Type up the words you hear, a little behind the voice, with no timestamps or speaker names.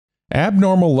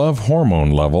Abnormal love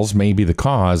hormone levels may be the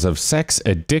cause of sex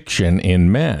addiction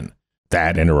in men.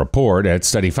 That in a report at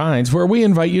Study Finds, where we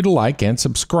invite you to like and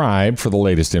subscribe for the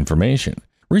latest information.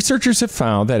 Researchers have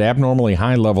found that abnormally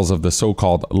high levels of the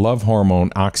so-called love hormone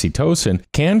oxytocin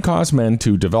can cause men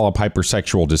to develop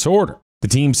hypersexual disorder. The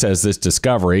team says this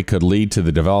discovery could lead to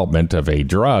the development of a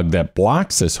drug that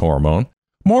blocks this hormone.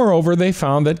 Moreover, they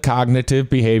found that cognitive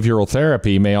behavioral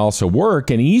therapy may also work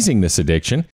in easing this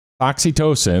addiction.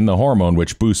 Oxytocin, the hormone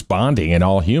which boosts bonding in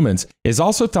all humans, is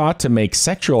also thought to make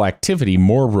sexual activity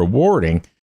more rewarding.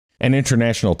 An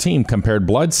international team compared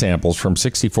blood samples from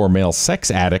 64 male sex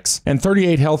addicts and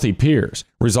 38 healthy peers.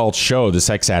 Results show the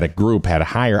sex addict group had a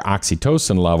higher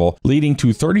oxytocin level, leading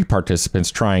to 30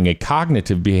 participants trying a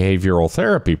cognitive behavioral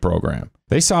therapy program.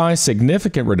 They saw a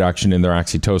significant reduction in their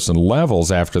oxytocin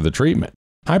levels after the treatment.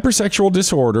 Hypersexual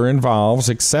disorder involves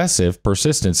excessive,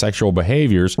 persistent sexual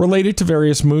behaviors related to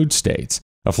various mood states.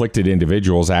 Afflicted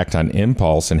individuals act on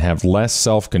impulse and have less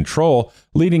self-control,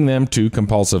 leading them to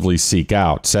compulsively seek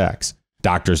out sex.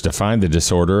 Doctors define the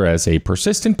disorder as a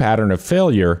persistent pattern of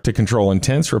failure to control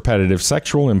intense repetitive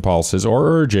sexual impulses or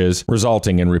urges,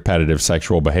 resulting in repetitive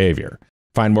sexual behavior.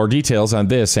 Find more details on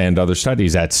this and other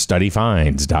studies at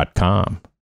studyfinds.com.